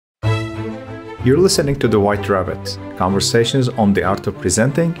You're listening to The White Rabbit, conversations on the art of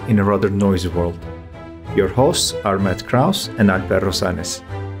presenting in a rather noisy world. Your hosts are Matt Krause and Alper Rozanes.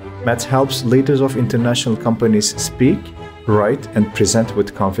 Matt helps leaders of international companies speak, write, and present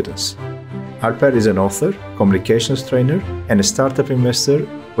with confidence. Alper is an author, communications trainer, and a startup investor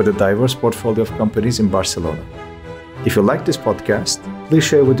with a diverse portfolio of companies in Barcelona. If you like this podcast, please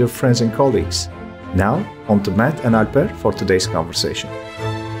share with your friends and colleagues. Now, on to Matt and Alper for today's conversation.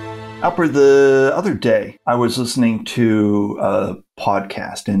 Alper, the other day, I was listening to a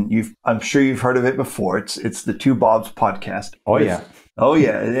podcast, and I'm sure you've heard of it before. It's the Two Bobs podcast. Oh, yeah. Oh,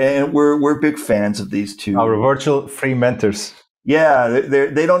 yeah. And we're big fans of these two. Our virtual free mentors. Yeah,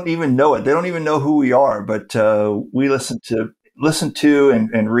 they don't even know it. They don't even know who we are, but we listen to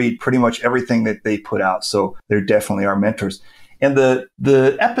and read pretty much everything that they put out. So they're definitely our mentors. And the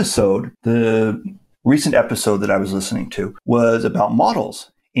recent episode that I was listening to was about models.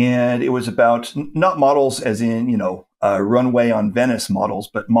 And it was about not models as in, runway on Venice models,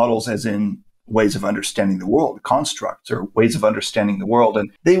 but models as in ways of understanding the world, constructs or ways of understanding the world. And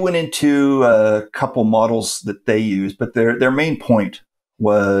they went into a couple models that they use, but their main point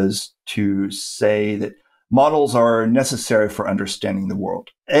was to say that models are necessary for understanding the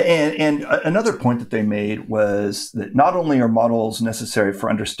world. And another point that they made was that not only are models necessary for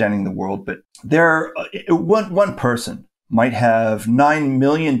understanding the world, but one person might have 9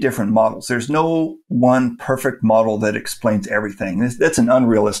 million different models. There's no one perfect model that explains everything. That's an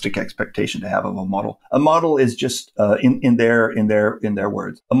unrealistic expectation to have of a model. A model is just in their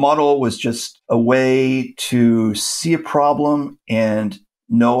words. A model was just a way to see a problem and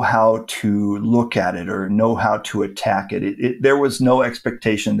know how to look at it or know how to attack it. There was no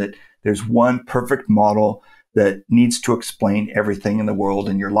expectation that there's one perfect model that needs to explain everything in the world,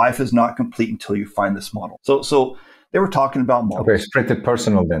 and your life is not complete until you find this model. So they were talking about models. Okay, it's pretty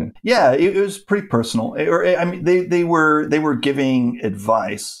personal then. Yeah, it was pretty personal. They were giving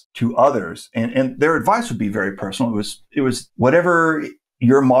advice to others, and their advice would be very personal. It was whatever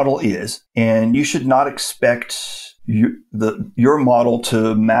your model is, and you should not expect your model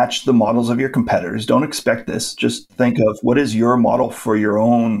to match the models of your competitors. Don't expect this. Just think of what is your model for your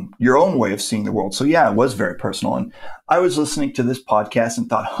own way of seeing the world. So yeah, it was very personal. And I was listening to this podcast and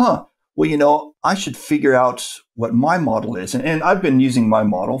thought, well, I should figure out what my model is. And I've been using my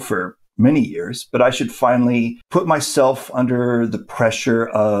model for many years, but I should finally put myself under the pressure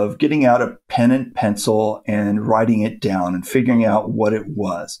of getting out a pen and pencil and writing it down and figuring out what it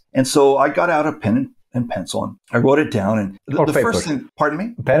was. And so I got out a pen and pencil and I wrote it down. And the first thing, pardon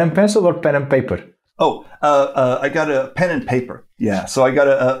me? Pen and pencil or pen and paper? Oh, I got a pen and paper. Yeah. So I got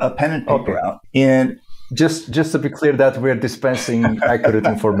a pen and paper out. And Just to be clear that we're dispensing accurate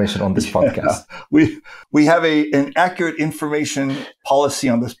information on this podcast. We have an accurate information policy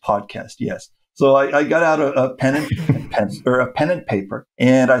on this podcast. Yes. So I got out a pen and pencil or a pen and paper,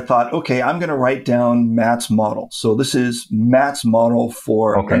 and I thought, okay, I'm going to write down Matt's model. So this is Matt's model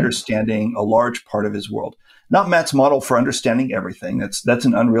for understanding a large part of his world. Not Matt's model for understanding everything. That's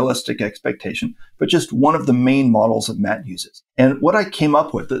an unrealistic expectation, but just one of the main models that Matt uses. And what I came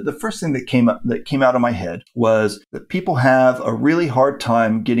up with, the first thing that came out of my head was that people have a really hard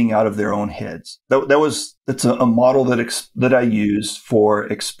time getting out of their own heads. That's a model that I use for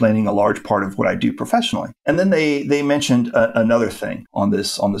explaining a large part of what I do professionally. And then they mentioned another thing on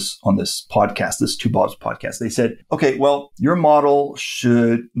this podcast, this Two Bobs podcast. They said, okay, well, your model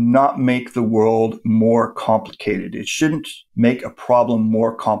should not make the world more complicated. It shouldn't make a problem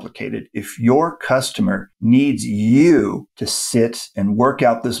more complicated. If your customer needs you to sit and work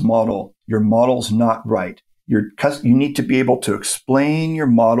out this model, your model's not right. You need to be able to explain your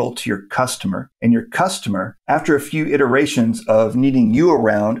model to your customer, and your customer, after a few iterations of needing you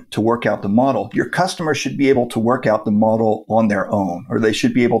around to work out the model, your customer should be able to work out the model on their own, or they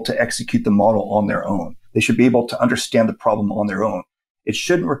should be able to execute the model on their own. They should be able to understand the problem on their own. It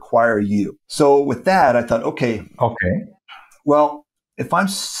shouldn't require you. So with that, I thought, okay. Well, if I'm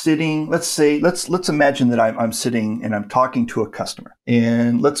sitting, let's imagine that I'm sitting and I'm talking to a customer,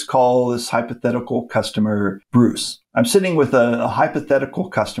 and let's call this hypothetical customer Bruce. I'm sitting with a hypothetical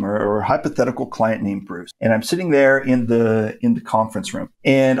customer or a hypothetical client named Bruce, and I'm sitting there in the conference room,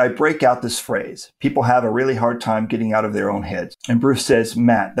 and I break out this phrase. People have a really hard time getting out of their own heads. And Bruce says,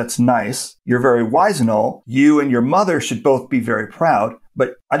 Matt, that's nice. You're very wise and all. You and your mother should both be very proud,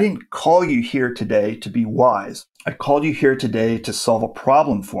 but I didn't call you here today to be wise. I called you here today to solve a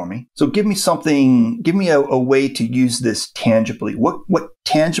problem for me. So give me a way to use this tangibly. What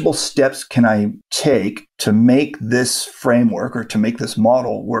tangible steps can I take to make this framework or to make this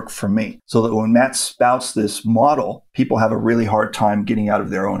model work for me. So that when Matt spouts this model, people have a really hard time getting out of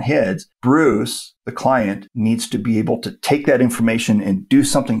their own heads. Bruce, the client, needs to be able to take that information and do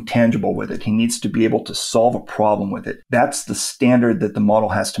something tangible with it. He needs to be able to solve a problem with it. That's the standard that the model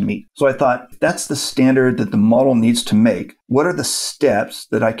has to meet. So I thought, if that's the standard that the model needs to make, what are the steps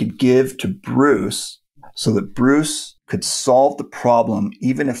that I could give to Bruce so that Bruce could solve the problem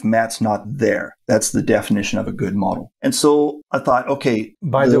even if Matt's not there? That's the definition of a good model. And so I thought, okay.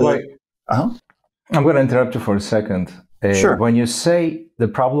 By the way, I'm going to interrupt you for a second. Sure. When you say the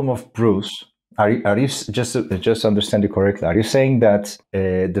problem of Bruce, are you just understand it correctly? Are you saying that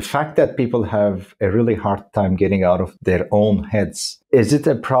the fact that people have a really hard time getting out of their own heads, is it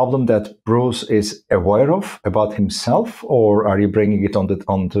a problem that Bruce is aware of about himself, or are you bringing it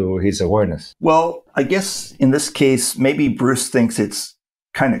onto his awareness? Well, I guess in this case, maybe Bruce thinks it's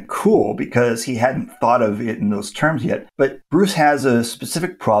kind of cool because he hadn't thought of it in those terms yet. But Bruce has a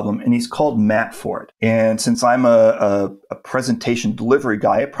specific problem and he's called Matt for it. And since I'm a presentation delivery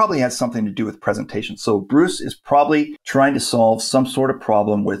guy, it probably has something to do with presentation. So Bruce is probably trying to solve some sort of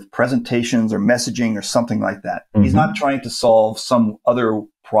problem with presentations or messaging or something like that. Mm-hmm. He's not trying to solve some other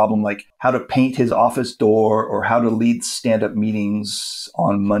problem like how to paint his office door or how to lead stand-up meetings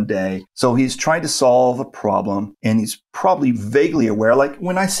on Monday. So he's trying to solve a problem and he's probably vaguely aware. Like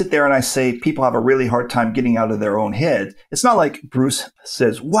when I sit there and I say people have a really hard time getting out of their own heads, it's not like Bruce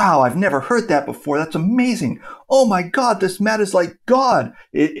says, wow, I've never heard that before. That's amazing. Oh my God, this Matt is like God.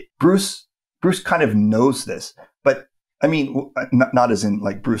 Bruce kind of knows this. But I mean, not as in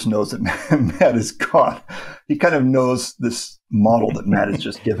like Bruce knows that Matt is God. He kind of knows this model that Matt has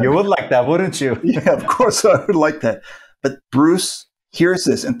just given. You would like that, wouldn't you? Yeah, of course I would like that. But Bruce hears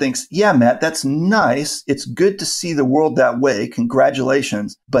this and thinks, yeah, Matt, that's nice. It's good to see the world that way.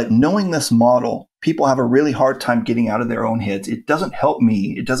 Congratulations. But knowing this model, people have a really hard time getting out of their own heads. It doesn't help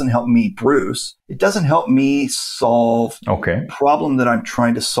me. It doesn't help me, Bruce. It doesn't help me solve the problem that I'm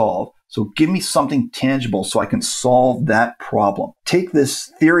trying to solve. So give me something tangible so I can solve that problem. Take this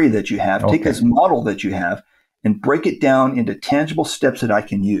theory that you have, take this model that you have, and break it down into tangible steps that I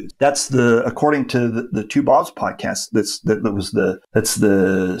can use. That's according to the Two Bobs podcast, that's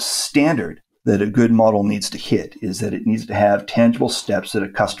the standard that a good model needs to hit, is that it needs to have tangible steps that a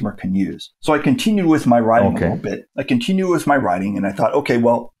customer can use. So I continued with my writing a little bit. And I thought, okay,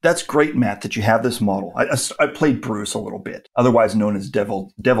 well, that's great, Matt, that you have this model. I played Bruce a little bit, otherwise known as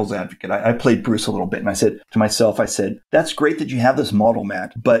devil's advocate. I played Bruce a little bit and I said to myself, that's great that you have this model,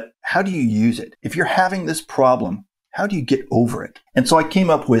 Matt, but how do you use it? If you're having this problem, how do you get over it? And so I came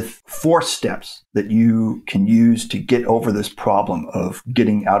up with 4 steps that you can use to get over this problem of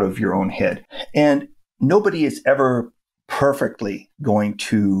getting out of your own head. And nobody is ever perfectly going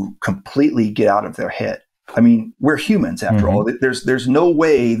to completely get out of their head. I mean, we're humans after all. There's no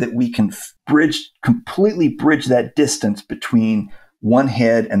way that we can completely bridge that distance between one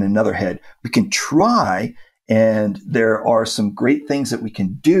head and another head. We can try, and there are some great things that we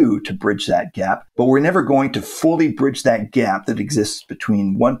can do to bridge that gap, but we're never going to fully bridge that gap that exists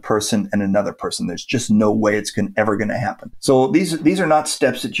between one person and another person. There's just no way it's ever going to happen. So these are not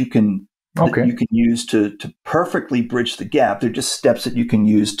steps that you can use to perfectly bridge the gap. They're just steps that you can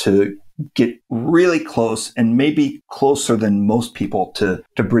use to get really close and maybe closer than most people to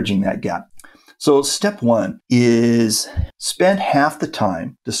bridging that gap. So step 1 is spend half the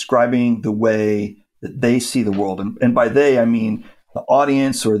time describing the way that they see the world. And by they, I mean the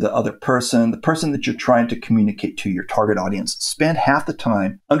audience or the other person, the person that you're trying to communicate to, your target audience. Spend half the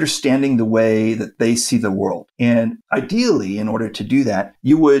time understanding the way that they see the world. And ideally, in order to do that,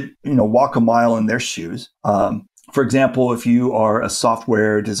 you would, walk a mile in their shoes. For example, if you are a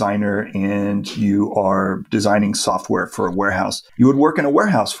software designer and you are designing software for a warehouse, you would work in a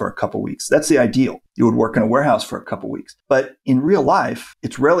warehouse for a couple of weeks. That's the ideal. You would work in a warehouse for a couple of weeks. But in real life,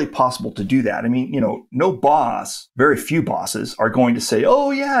 it's rarely possible to do that. I mean, no boss, very few bosses are going to say,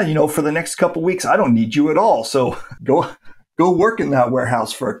 oh yeah, for the next couple of weeks, I don't need you at all. So go work in that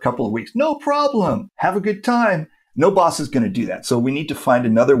warehouse for a couple of weeks. No problem. Have a good time. No boss is going to do that. So we need to find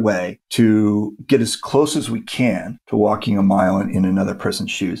another way to get as close as we can to walking a mile in another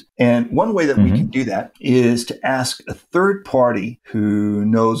person's shoes. And one way that we can do that is to ask a third party who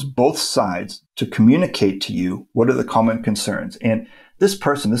knows both sides to communicate to you what are the common concerns. And this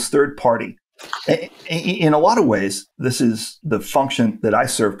third party, in a lot of ways, this is the function that I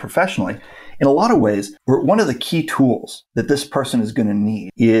serve professionally. In a lot of ways, one of the key tools that this person is going to need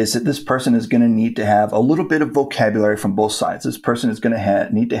is that this person is going to need to have a little bit of vocabulary from both sides. This person is going to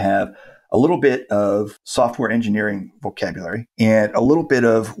need to have a little bit of software engineering vocabulary, and a little bit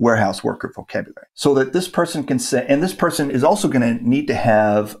of warehouse worker vocabulary, so that this person can say, and this person is also going to need to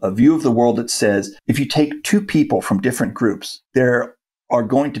have a view of the world that says, if you take two people from different groups, there are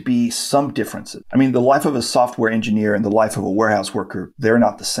going to be some differences. I mean, the life of a software engineer and the life of a warehouse worker, they're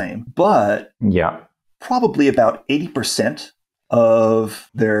not the same, but probably about 80% of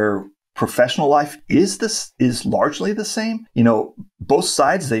their professional life is largely the same. Both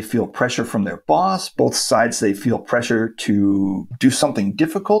sides, they feel pressure from their boss. Both sides, they feel pressure to do something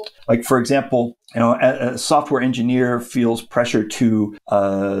difficult. Like, for example, a software engineer feels pressure to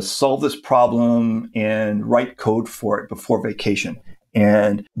solve this problem and write code for it before vacation.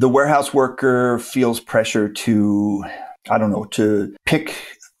 And the warehouse worker feels pressure to pick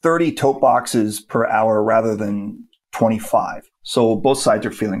 30 tote boxes per hour rather than 25. So both sides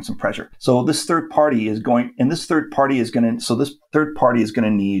are feeling some pressure. So this third party is going to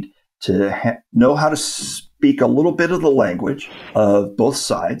need to know how to speak a little bit of the language of both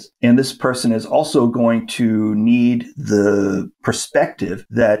sides. And this person is also going to need the perspective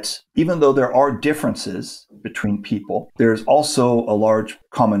that even though there are differences between people, there's also a large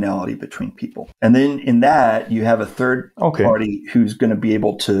commonality between people. And then in that, you have a third party who's going to be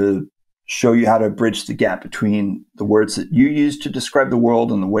able to show you how to bridge the gap between the words that you use to describe the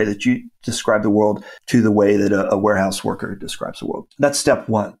world and the way that you describe the world to the way that a warehouse worker describes the world. That's step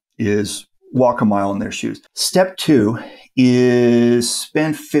one, is walk a mile in their shoes. Step two is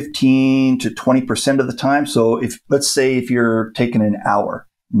spend 15 to 20% of the time. So let's say if you're taking an hour,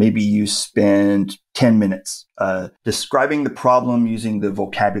 maybe you spend 10 minutes describing the problem using the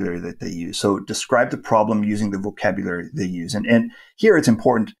vocabulary that they use. So describe the problem using the vocabulary they use. And here it's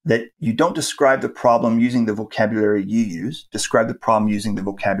important that you don't describe the problem using the vocabulary you use. Describe the problem using the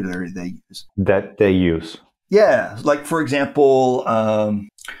vocabulary they use. That they use. Yeah. Like, for example,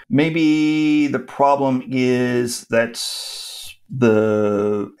 maybe the problem is that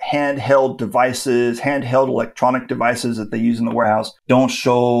the handheld electronic devices that they use in the warehouse don't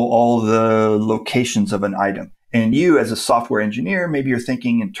show all the locations of an item. And you, as a software engineer, maybe you're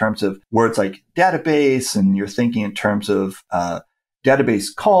thinking in terms of words like database, and you're thinking in terms of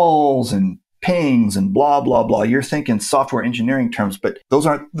database calls and pings and blah, blah, blah. You're thinking software engineering terms, but those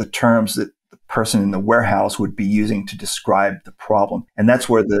aren't the terms that the person in the warehouse would be using to describe the problem. And that's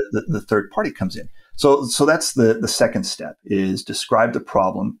where the third party comes in. So that's the second step, is describe the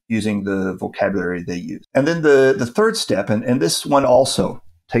problem using the vocabulary they use. And then the third step, and this one also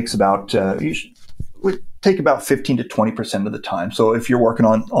takes about, would take about 15 to 20% of the time. So if you're working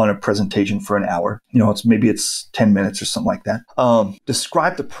on a presentation for an hour, it's 10 minutes or something like that.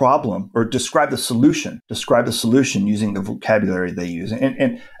 Describe the problem, or describe the solution using the vocabulary they use.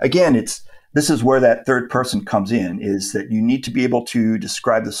 And again, this is where that third person comes in, is that you need to be able to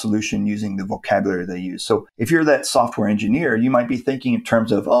describe the solution using the vocabulary they use. So if you're that software engineer, you might be thinking in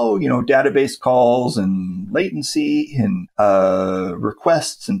terms of, database calls and latency and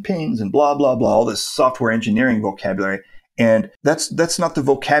requests and pings and blah, blah, blah, all this software engineering vocabulary. And that's not the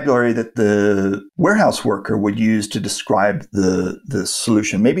vocabulary that the warehouse worker would use to describe the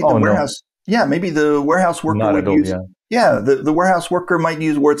solution. Maybe maybe the warehouse worker would use... Yeah, the warehouse worker might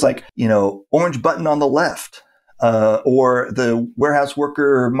use words like, orange button on the left, or the warehouse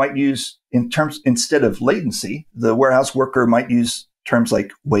worker might use instead of latency, the warehouse worker might use terms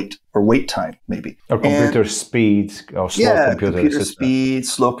like wait or wait time, maybe. Or computer speed, or slow computer speed,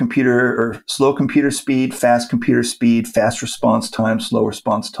 slow computer speed, fast computer speed, fast response time, slow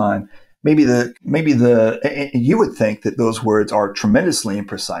response time. Maybe you would think that those words are tremendously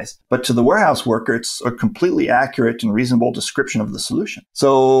imprecise, but to the warehouse worker, it's a completely accurate and reasonable description of the solution.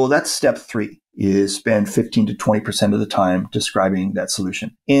 So that's step three, is spend 15 to 20% of the time describing that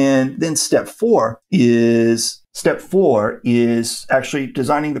solution. And then step four is actually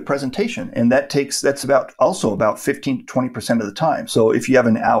designing the presentation. And that's about 15 to 20% of the time. So if you have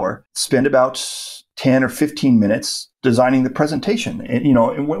an hour, spend about 10 or 15 minutes designing the presentation.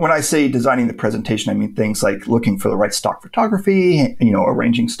 And, when I say designing the presentation, I mean things like looking for the right stock photography,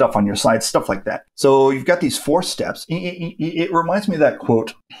 arranging stuff on your slides, stuff like that. So you've got these 4 steps. It reminds me of that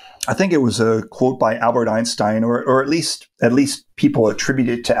quote. I think it was a quote by Albert Einstein, or at least people attribute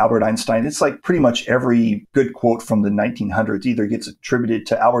it to Albert Einstein. It's like pretty much every good quote from the 1900s either gets attributed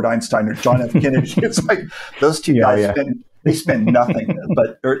to Albert Einstein or John F. Kennedy. It's like those two guys spend nothing,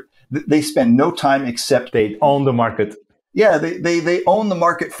 they spend no time except they own the market. Yeah, they own the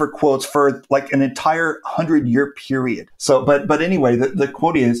market for quotes for like an entire 100-year period. So, but anyway, the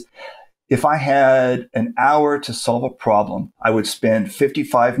quote is, if I had an hour to solve a problem, I would spend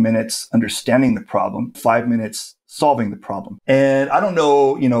 55 minutes understanding the problem, 5 minutes solving the problem. And I don't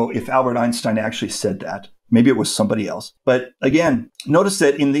know, if Albert Einstein actually said that. Maybe it was somebody else. But again, notice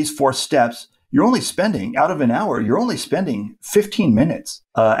that in these 4 steps, you're only spending, out of an hour, you're only spending 15 minutes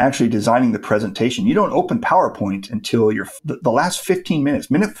actually designing the presentation. You don't open PowerPoint until the last 15 minutes,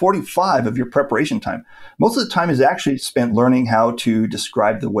 minute 45 of your preparation time. Most of the time is actually spent learning how to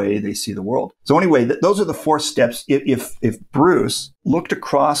describe the way they see the world. So anyway, those are the 4 steps. If Bruce looked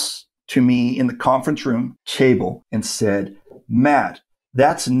across to me in the conference room table and said, Matt,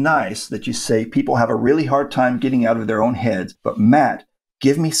 that's nice that you say people have a really hard time getting out of their own heads, but Matt,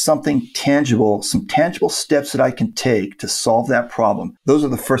 give me something tangible, some tangible steps that I can take to solve that problem. Those are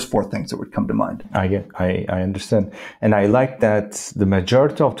the first 4 things that would come to mind. I understand. And I like that the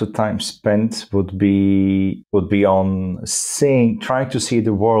majority of the time spent would be on trying to see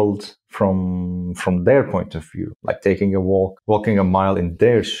the world from their point of view, like taking a walk, walking a mile in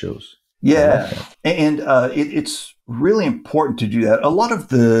their shoes. Yeah. And it's really important to do that. A lot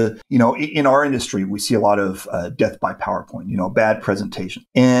of in our industry, we see a lot of death by PowerPoint, bad presentation.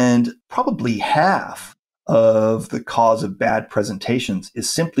 And probably half of the cause of bad presentations is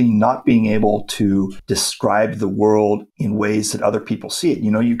simply not being able to describe the world in ways that other people see it.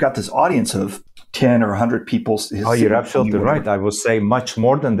 You've got this audience of 10 or 100 people. Oh, you're absolutely right. I would say much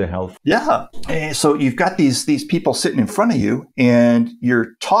more than the health. Yeah. So you've got these people sitting in front of you and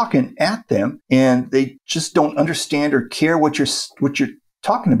you're talking at them and they just don't understand or care what you're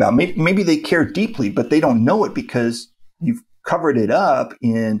talking about. Maybe they care deeply, but they don't know it because you've covered it up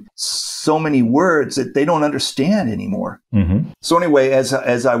in so many words that they don't understand anymore. Mm-hmm. So anyway, as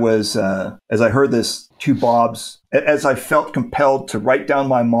I heard this 2 Bobs, as I felt compelled to write down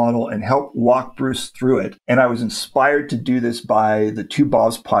my model and help walk Bruce through it, and I was inspired to do this by the 2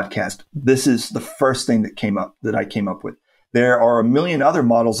 Bobs podcast, this is the first thing that I came up with. There are a million other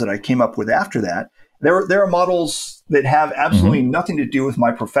models that I came up with after that. There are models that have absolutely nothing to do with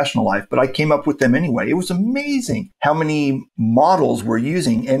my professional life, but I came up with them anyway. It was amazing how many models we're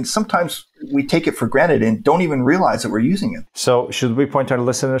using, and sometimes we take it for granted and don't even realize that we're using it. So should we point our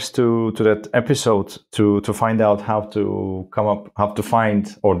listeners to that episode to find out how to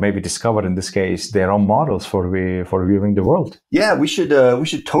find, or maybe discover in this case, their own models for viewing the world? Yeah, we should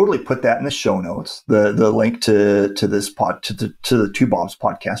totally put that in the show notes. The link to this to the 2 Bobs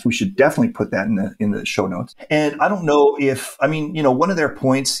podcast. We should definitely put that in the show notes. And I don't know one of their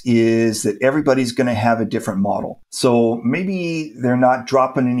points is that everybody's going to have a different model. So maybe they're not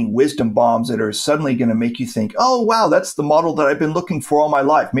dropping any wisdom bombs that are suddenly going to make you think, oh, wow, that's the model that I've been looking for all my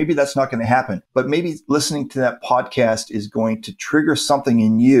life. Maybe that's not going to happen. But maybe listening to that podcast is going to trigger something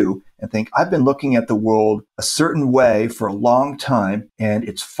in you and think, I've been looking at the world a certain way for a long time, and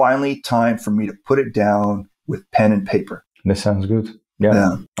it's finally time for me to put it down with pen and paper. This sounds good.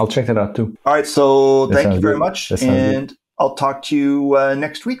 Yeah. I'll check that out too. All right. So thank you very much. And I'll talk to you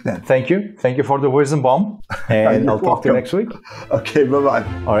next week then. Thank you. Thank you for the wisdom bomb. And I'll talk to you next week. Okay. Bye-bye.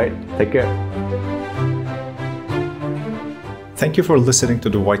 All right. Take care. Thank you for listening to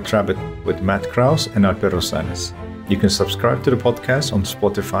The White Rabbit with Matt Krause and Alper Rozanes. You can subscribe to the podcast on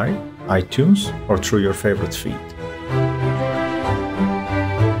Spotify, iTunes, or through your favorite feed.